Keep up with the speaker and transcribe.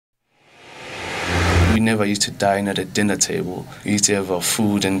never used to dine at a dinner table. We used to have our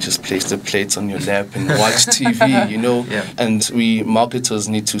food and just place the plates on your lap and watch TV, you know. Yeah. And we marketers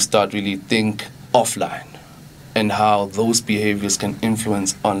need to start really think offline and how those behaviors can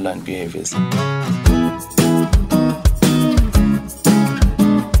influence online behaviors.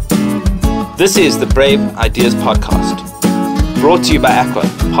 This is the Brave Ideas Podcast, brought to you by Aqua,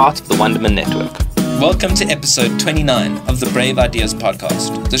 part of the Wonderman Network. Welcome to episode 29 of the Brave Ideas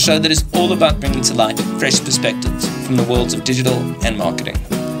Podcast, the show that is all about bringing to light fresh perspectives from the worlds of digital and marketing.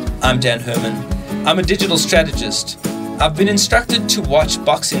 I'm Dan Herman. I'm a digital strategist. I've been instructed to watch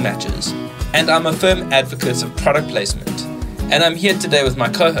boxing matches, and I'm a firm advocate of product placement. And I'm here today with my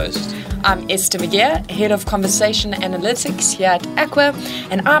co-host. I'm Esther McGeer, Head of Conversation Analytics here at Aqua,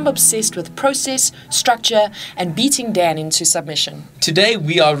 and I'm obsessed with process, structure, and beating Dan into submission. Today,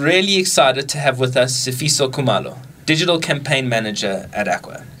 we are really excited to have with us Sifiso Khumalo, Digital Campaign Manager at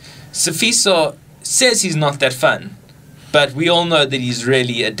Aqua. Sifiso says he's not that fun, but we all know that he's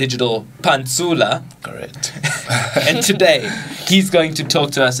really a digital pantsula. Correct. And today, he's going to talk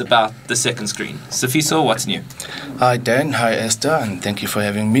to us about the second screen. Sifiso, what's new? Hi Dan, hi Esther, and thank you for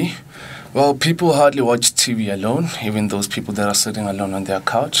having me. Well, people hardly watch TV alone. Even those people that are sitting alone on their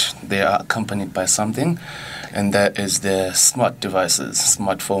couch, they are accompanied by something, and that is their smart devices,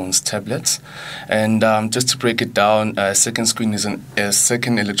 smartphones, tablets. And just to break it down, a second screen is a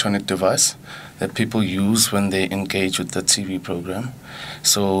second electronic device that people use when they engage with the TV program.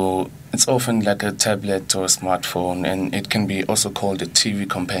 So it's often like a tablet or a smartphone, and it can be also called a TV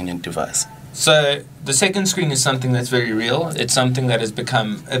companion device. So the second screen is something that's very real. It's something that has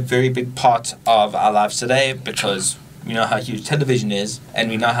become a very big part of our lives today because we know how huge television is and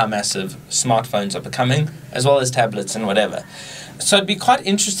we know how massive smartphones are becoming, as well as tablets and whatever. So I'd be quite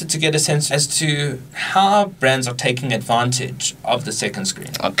interested to get a sense as to how brands are taking advantage of the second screen.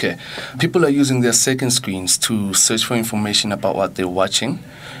 Okay. People are using their second screens to search for information about what they're watching.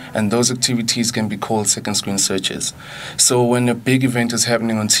 And those activities can be called second screen searches. So when a big event is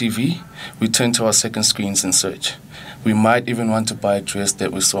happening on TV, we turn to our second screens and search. We might even want to buy a dress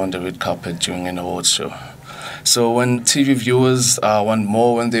that we saw on the red carpet during an awards show. So when TV viewers want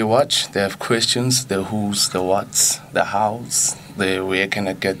more when they watch, they have questions, the who's, the what's, the how's, the where can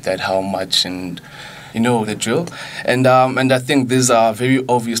I get that, how much, and you know the drill. And I think these are very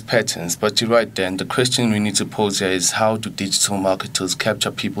obvious patterns, but you're right, Dan. The question we need to pose here is how do digital marketers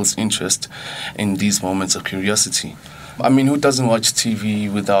capture people's interest in these moments of curiosity? I mean, who doesn't watch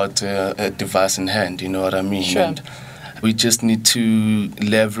TV without a device in hand, you know what I mean? Sure. And we just need to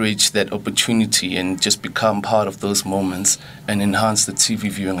leverage that opportunity and just become part of those moments and enhance the TV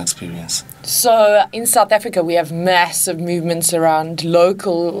viewing experience. So in South Africa, we have massive movements around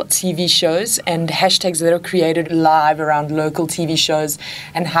local TV shows and hashtags that are created live around local TV shows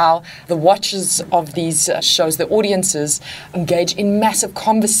and how the watchers of these shows, the audiences, engage in massive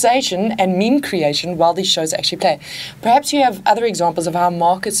conversation and meme creation while these shows actually play. Perhaps you have other examples of how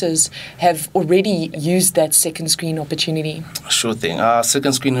marketers have already used that second screen opportunity. Sure thing.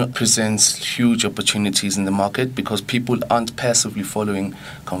 Second screen presents huge opportunities in the market because people aren't passively following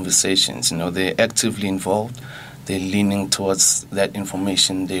conversations. You know, they're actively involved. They're leaning towards that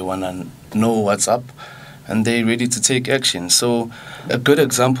information. They want to know what's up, and they're ready to take action. So a good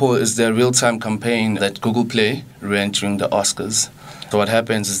example is the real-time campaign that Google Play ran during the Oscars. So what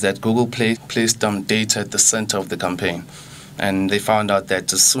happens is that Google Play placed data at the center of the campaign, and they found out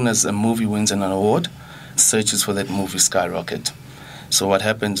that as soon as a movie wins an award, searches for that movie skyrocket. So what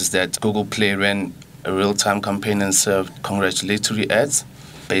happens is that Google Play ran a real-time campaign and served congratulatory ads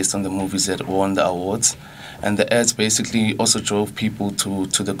based on the movies that won the awards. And the ads basically also drove people to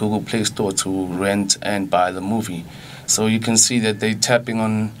the Google Play Store to rent and buy the movie. So you can see that they're tapping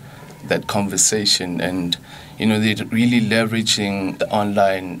on that conversation and, you know, they're really leveraging the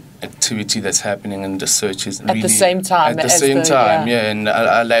online activity that's happening in the searches. At the same time. Yeah. And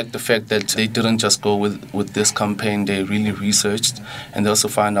I like the fact that they didn't just go with this campaign. They really researched, and they also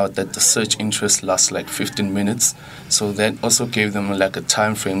found out that the search interest lasts like 15 minutes. So that also gave them like a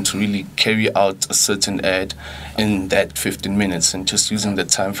time frame to really carry out a certain ad in that 15 minutes, and just using the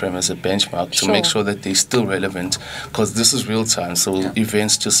time frame as a benchmark to make sure that they're still relevant, because this is real time. So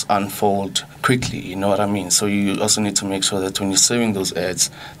events just unfold quickly, you know what I mean? So you also need to make sure that when you're serving those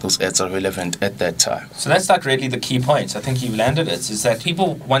ads are relevant at that time. So that's like really the key point. I think you've landed it, is that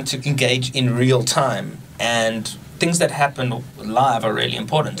people want to engage in real time, and things that happen live are really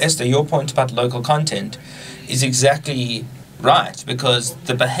important. Esther, your point about local content is exactly right, because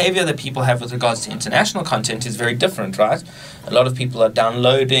the behavior that people have with regards to international content is very different, right? A lot of people are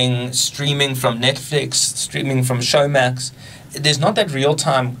downloading, streaming from Netflix, streaming from Showmax. There's not that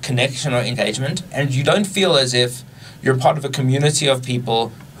real-time connection or engagement, and you don't feel as if you're part of a community of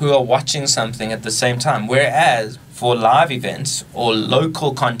people who are watching something at the same time. Whereas for live events or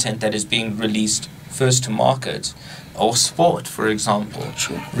local content that is being released first to market, or sport, for example,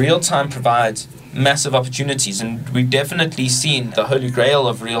 real-time provides massive opportunities, and we've definitely seen the holy grail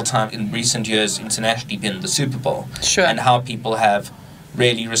of real-time in recent years internationally been the Super Bowl. And how people have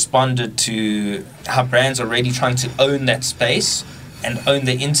really responded to how brands are really trying to own that space and own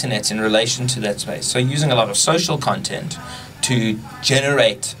the internet in relation to that space. So using a lot of social content to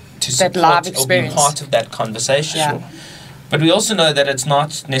generate, to support that live experience, or be part of that conversation. But we also know that it's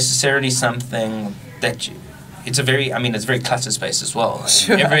not necessarily something that it's very clutter space as well.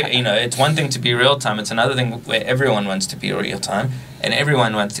 It's one thing to be real time, it's another thing where everyone wants to be real time and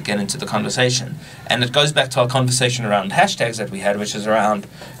everyone wants to get into the conversation. And it goes back to our conversation around hashtags that we had, which is around,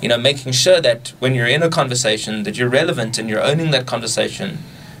 making sure that when you're in a conversation that you're relevant and you're owning that conversation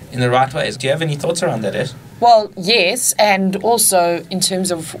in the right ways. Do you have any thoughts around that, Ed? Well, yes, and also in terms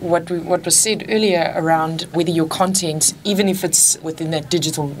of what was said earlier around whether your content, even if it's within that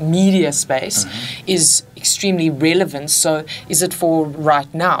digital media space, is extremely relevant. So is it for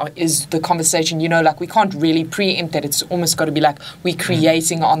right now? Is the conversation, we can't really preempt that. It's almost got to be like we're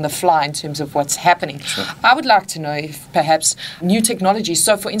creating on the fly in terms of what's happening. I would like to know if perhaps new technology,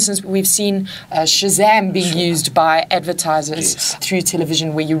 so for instance, we've seen Shazam being used by advertisers through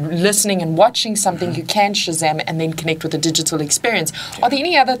television, where you're listening and watching something, you can Shazam and then connect with a digital experience. Are there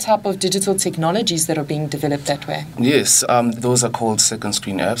any other type of digital technologies that are being developed that way? Yes, those are called second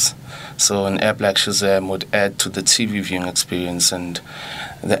screen apps. So an app like Shazam would add to the TV viewing experience, and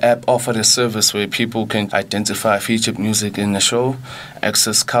the app offered a service where people can identify featured music in the show,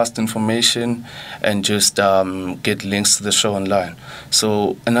 access cast information, and just get links to the show online.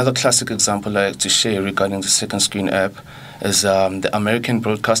 So another classic example I like to share regarding the second screen app is the American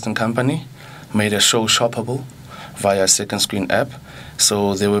Broadcasting Company made a show shoppable via a second screen app.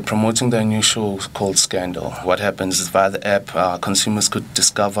 So they were promoting their new show called Scandal. What happens is via the app, consumers could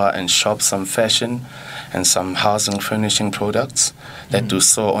discover and shop some fashion and some housing furnishing products that you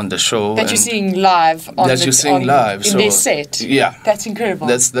saw on the show. That you're seeing live on in their set. Yeah. That's incredible.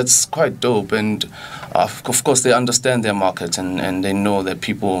 That's quite dope. And of course they understand their market and they know that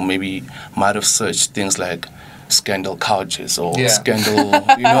people maybe might have searched things like Scandal couches or Scandal,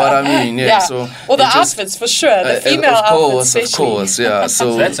 you know what I mean? So the outfits for sure, the female outfits Of course, yeah.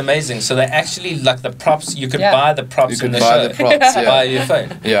 So that's amazing. So they actually, like the props, you could buy the props in the show. You could buy the props, via your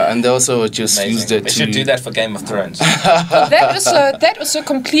phone. Yeah, and they also just used it They should do that for Game of Thrones. That also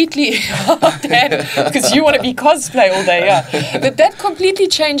completely, because you want to be cosplay all day, But that completely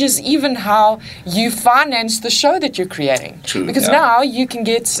changes even how you finance the show that you're creating. True. Because now you can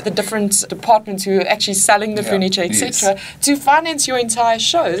get the different departments who are actually selling the furniture, etc., to finance your entire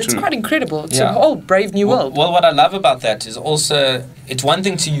show. It's quite incredible. It's a whole brave new world. Well, what I love about that is also, it's one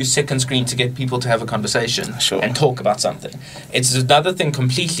thing to use second screen to get people to have a conversation and talk about something. It's another thing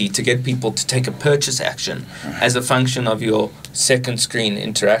completely to get people to take a purchase action as a function of your second screen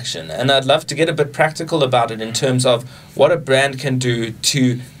interaction. And I'd love to get a bit practical about it in terms of what a brand can do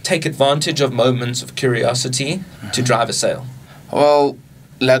to take advantage of moments of curiosity to drive a sale. Well,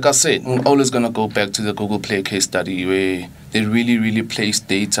 like I said, I'm always going to go back to the Google Play case study where they really, really place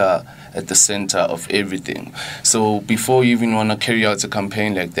data at the center of everything. So before you even want to carry out a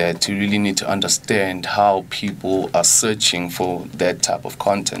campaign like that, you really need to understand how people are searching for that type of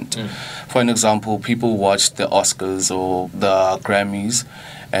content. For an example, people watch the Oscars or the Grammys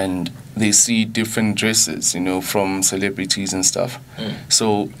and they see different dresses, from celebrities and stuff.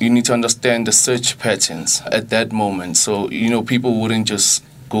 So you need to understand the search patterns at that moment. So, people wouldn't just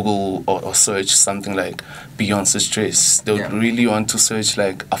Google or search something like Beyonce's dress. They would really want to search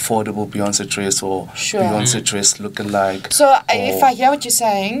like affordable Beyonce dress or Beyonce dress lookalike. So if I hear what you're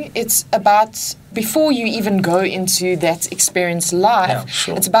saying, it's about before you even go into that experience live,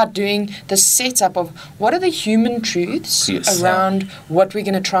 it's about doing the setup of what are the human truths around what we're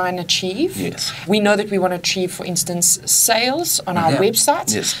going to try and achieve. We know that we want to achieve, for instance, sales on our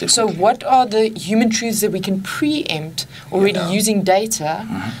website. So what are the human truths that we can preempt already using data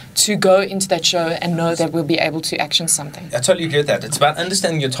to go into that show and know that we'll be able to action something? I totally agree with that. It's about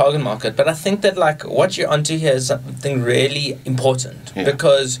understanding your target market, but I think that what you're onto here is something really important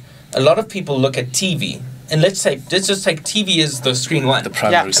because a lot of people look at TV, and let's just take TV as the screen one. The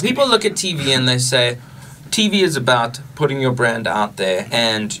primary screen. People look at TV and they say, TV is about putting your brand out there,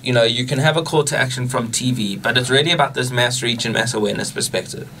 and you can have a call to action from TV, but it's really about this mass reach and mass awareness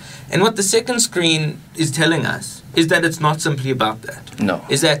perspective. And what the second screen is telling us is that it's not simply about that. No.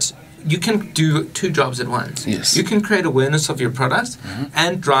 Is that you can do two jobs at once. Yes. You can create awareness of your products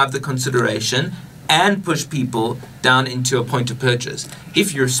and drive the consideration and push people down into a point of purchase.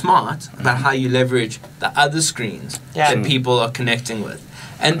 If you're smart about how you leverage the other screens that people are connecting with.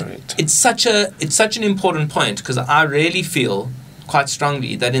 And it's such an important point, because I really feel quite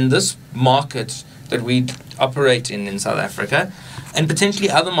strongly that in this market that we operate in South Africa, and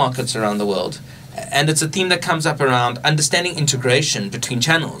potentially other markets around the world, and it's a theme that comes up around understanding integration between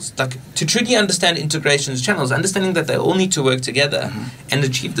channels. Like, to truly understand integrations of channels, understanding that they all need to work together and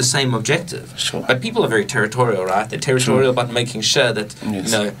achieve the same objective. Sure. But people are very territorial, right? They're territorial about making sure that,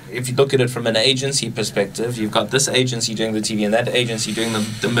 if you look at it from an agency perspective, you've got this agency doing the TV and that agency doing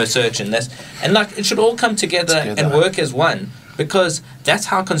the search and this. And it should all come together and work as one. Because that's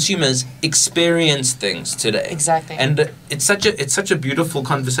how consumers experience things today. Exactly. And it's such a beautiful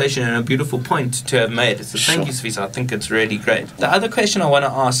conversation and a beautiful point to have made. So thank you, Sifiso. I think it's really great. The other question I want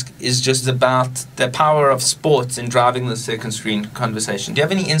to ask is just about the power of sports in driving the second screen conversation. Do you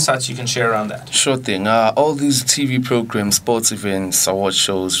have any insights you can share around that? Sure thing. All these TV programs, sports events, award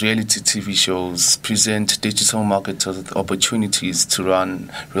shows, reality TV shows present digital marketers with opportunities to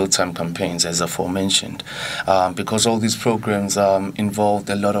run real-time campaigns, as aforementioned, because all these programs involved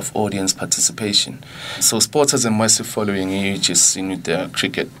a lot of audience participation. So sports has a massive following. You just seen with the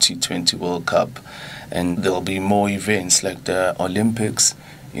cricket T20 World Cup, and there'll be more events like the Olympics,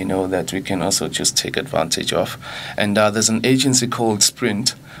 that we can also just take advantage of. And there's an agency called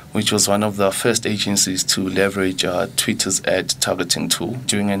Sprint, which was one of the first agencies to leverage Twitter's ad targeting tool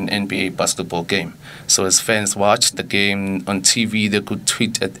during an NBA basketball game. So as fans watched the game on TV, they could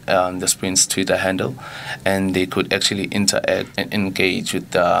tweet at the Sprint's Twitter handle, and they could actually interact and engage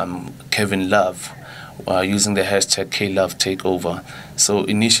with Kevin Love using the hashtag KLoveTakeover. So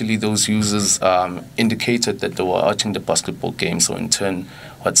initially those users indicated that they were watching the basketball game. So in turn,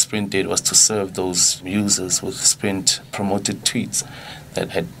 what Sprint did was to serve those users with Sprint promoted tweets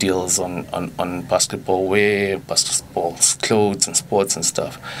that had deals on basketball wear, basketball clothes and sports and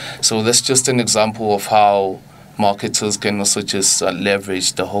stuff. So that's just an example of how marketers can also just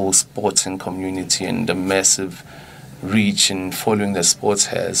leverage the whole sporting community and the massive reach and following that sports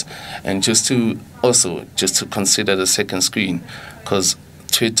has, and just to consider the second screen, because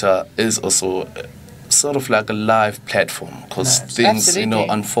Twitter is also sort of like a live platform, because things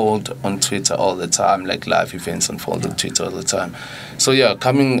unfold on Twitter all the time, like live events unfold on Twitter all the time. So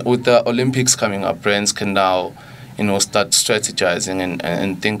coming with the Olympics coming up, brands can now start strategizing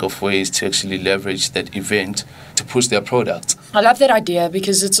and think of ways to actually leverage that event to push their product. I love that idea,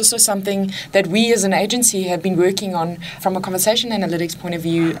 because it's also something that we as an agency have been working on from a conversation analytics point of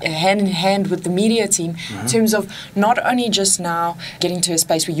view, hand in hand with the media team, in terms of not only just now getting to a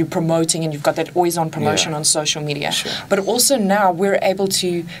space where you're promoting and you've got that always on promotion on social media, but also now we're able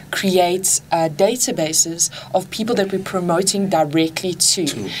to create databases of people that we're promoting directly to.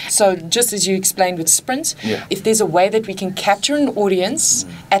 So just as you explained with Sprint, if there's a way that we can capture an audience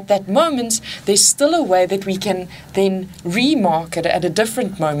at that moment, there's still a way that we can then remarket at a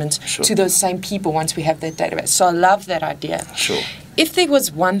different moment to those same people once we have that database. So I love that idea. Sure. If there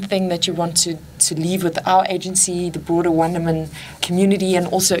was one thing that you wanted to leave with our agency, the broader Wonderman community, and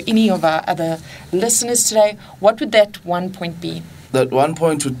also any of our other listeners today, what would that one point be? That one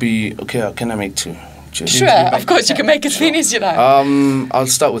point would be, can I make two? Sure, of course, you can make as many as you like. I'll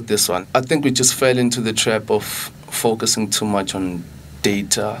start with this one. I think we just fell into the trap of focusing too much on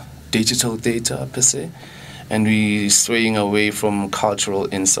digital data per se, and we straying away from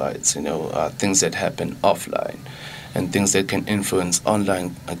cultural insights, things that happen offline and things that can influence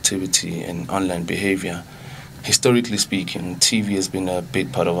online activity and online behavior. Historically speaking, TV has been a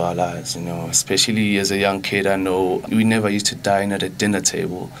big part of our lives, especially as a young kid. I know we never used to dine at a dinner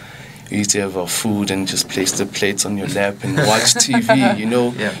table. We used to have our food and just place the plates on your lap and watch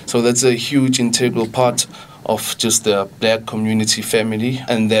TV, So that's a huge integral part of just the black community family,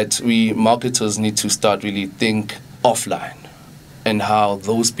 and that we marketers need to start really think offline and how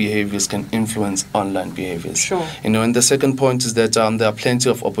those behaviors can influence online behaviors. Sure. And the second point is that there are plenty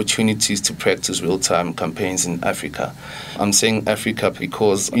of opportunities to practice real-time campaigns in Africa. I'm saying Africa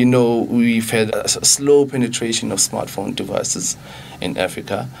because, we've had a slow penetration of smartphone devices in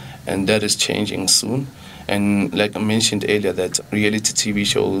Africa, and that is changing soon. And like I mentioned earlier, that reality TV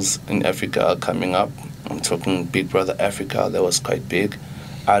shows in Africa are coming up. I'm talking Big Brother Africa, that was quite big.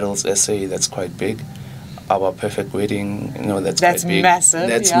 Idols SA, that's quite big. Our Perfect Wedding, that's quite big. Massive.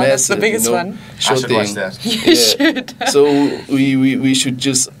 That's massive. That's the biggest one. I should watch that. You should. So we should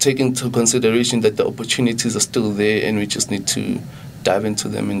just take into consideration that the opportunities are still there, and we just need to dive into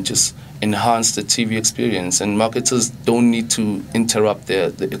them and just enhance the TV experience. And marketers don't need to interrupt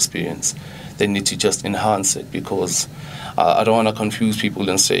the experience. They need to just enhance it, because I don't want to confuse people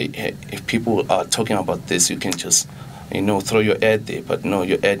and say, hey, if people are talking about this, you can just throw your ad there. But no,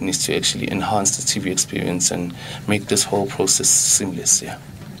 your ad needs to actually enhance the TV experience and make this whole process seamless. Yeah.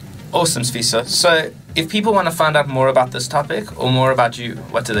 Awesome, Sifiso. So if people want to find out more about this topic or more about you,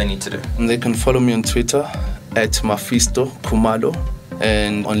 what do they need to do? And they can follow me on Twitter at Sifiso Khumalo,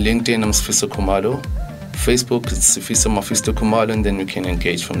 and on LinkedIn I'm Sifiso Khumalo. Facebook it's Sifiso Khumalo, and then we can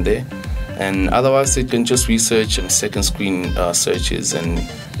engage from there. And otherwise, they can just research and second screen searches and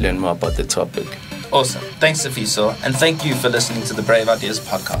learn more about the topic. Awesome. Thanks, Sifiso. And thank you for listening to the Brave Ideas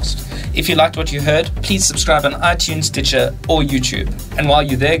podcast. If you liked what you heard, please subscribe on iTunes, Stitcher, or YouTube. And while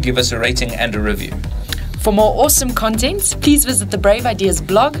you're there, give us a rating and a review. For more awesome content, please visit the Brave Ideas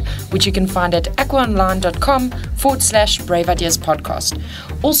blog, which you can find at aquaonline.com/Brave Ideas podcast.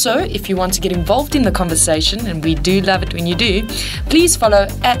 Also, if you want to get involved in the conversation, and we do love it when you do, please follow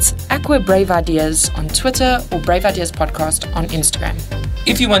at Aqua Brave Ideas on Twitter or Brave Ideas Podcast on Instagram.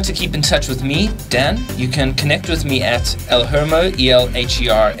 If you want to keep in touch with me, Dan, you can connect with me at Elhermo,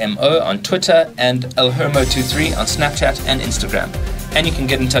 ELHERMO on Twitter, and Elhermo23 on Snapchat and Instagram. And you can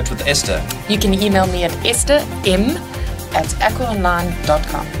get in touch with Esther. You can email me at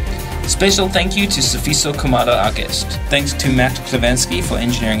estherm@aquaonline.com. Special thank you to Sifiso Khumalo, our guest. Thanks to Matt Klevansky for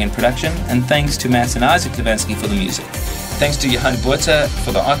engineering and production, and thanks to Matt and Isaac Klevansky for the music. Thanks to Johan Buerta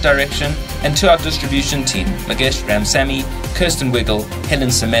for the art direction, and to our distribution team, Magesh Ramsamy, Kirsten Wiggle, Helen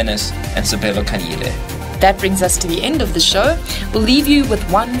Semenis, and Sabelo Kanyile. That brings us to the end of the show. We'll leave you with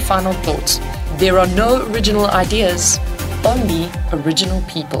one final thought. There are no original ideas, only original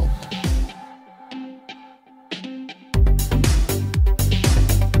people.